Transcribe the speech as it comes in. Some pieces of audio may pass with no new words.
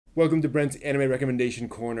Welcome to Brent's Anime Recommendation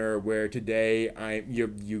Corner, where today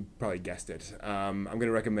you probably guessed it. I'm going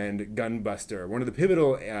to recommend Gunbuster, one of the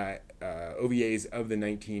pivotal OVAs of the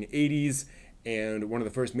 1980s, and one of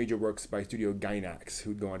the first major works by Studio Gainax,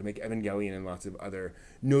 who'd go on to make Evangelion and lots of other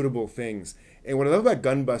notable things. And what I love about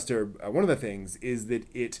Gunbuster, one of the things, is that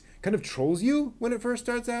it kind of trolls you when it first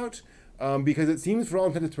starts out, because it seems, for all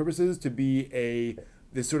intents and purposes, to be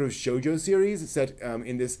this sort of shoujo series set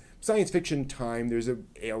in this science fiction time. There's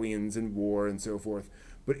aliens and war and so forth,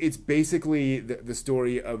 but it's basically the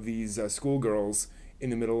story of these schoolgirls in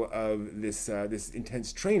the middle of this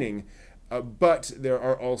intense training, but there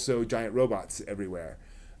are also giant robots everywhere.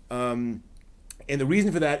 And the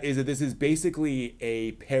reason for that is that this is basically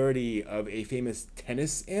a parody of a famous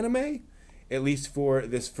tennis anime, at least for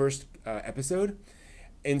this first episode.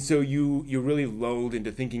 And so you're really lulled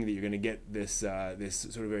into thinking that you're going to get this sort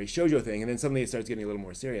of very shoujo thing, and then suddenly it starts getting a little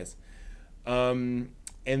more serious. And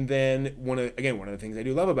then one of the things I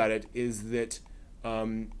do love about it is that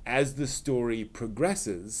as the story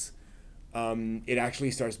progresses, it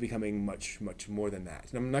actually starts becoming much more than that.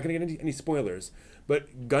 And I'm not going to get into any spoilers,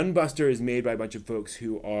 but Gunbuster is made by a bunch of folks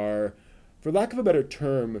who are, for lack of a better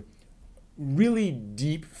term, really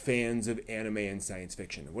deep fans of anime and science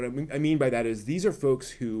fiction. What I mean by that is these are folks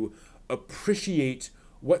who appreciate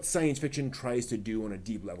what science fiction tries to do on a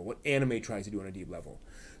deep level, what anime tries to do on a deep level.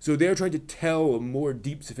 So they're trying to tell more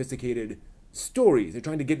deep, sophisticated stories. They're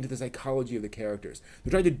trying to get into the psychology of the characters.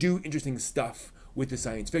 They're trying to do interesting stuff with the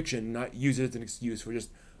science fiction, not use it as an excuse for just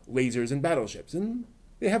lasers and battleships. And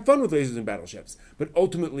they have fun with lasers and battleships, but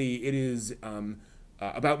ultimately it is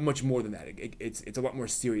about much more than that. It's a lot more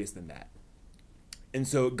serious than that. And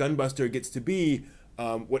so Gunbuster gets to be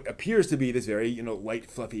what appears to be this very light,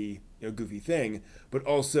 fluffy, goofy thing, but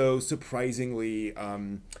also surprisingly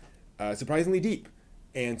deep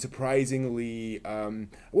and surprisingly I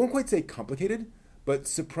won't quite say complicated, but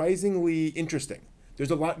surprisingly interesting. There's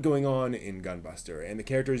a lot going on in Gunbuster, and the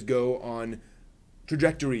characters go on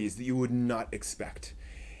trajectories that you would not expect.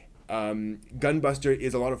 Gunbuster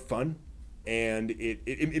is a lot of fun. And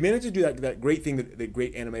it manages to do that great thing that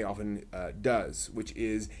great anime often does, which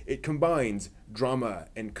is it combines drama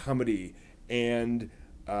and comedy and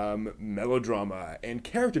melodrama and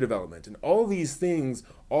character development, and all these things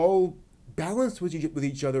all balanced with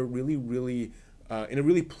each other really in a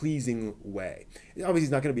really pleasing way. Obviously,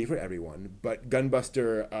 it's not going to be for everyone, but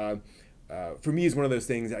Gunbuster for me is one of those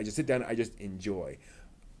things I just sit down and I just enjoy.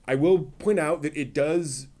 I will point out that it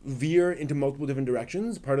does veer into multiple different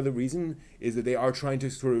directions. Part of the reason is that they are trying to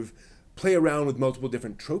sort of play around with multiple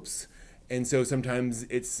different tropes. And so sometimes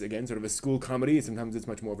it's, again, sort of a school comedy. Sometimes it's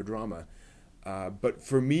much more of a drama. But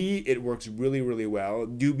for me, it works really well.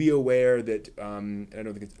 Do be aware that, I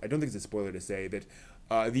don't think it's a spoiler to say, that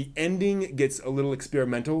the ending gets a little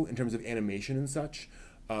experimental in terms of animation and such.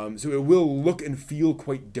 So it will look and feel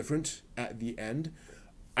quite different at the end.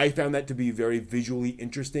 I found that to be very visually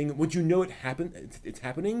interesting. Once you know it's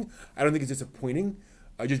happening, I don't think it's disappointing.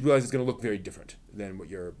 I just realize it's going to look very different than what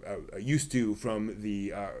you're used to from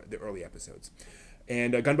the early episodes.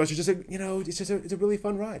 And Gunbuster is just it's a really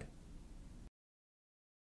fun ride.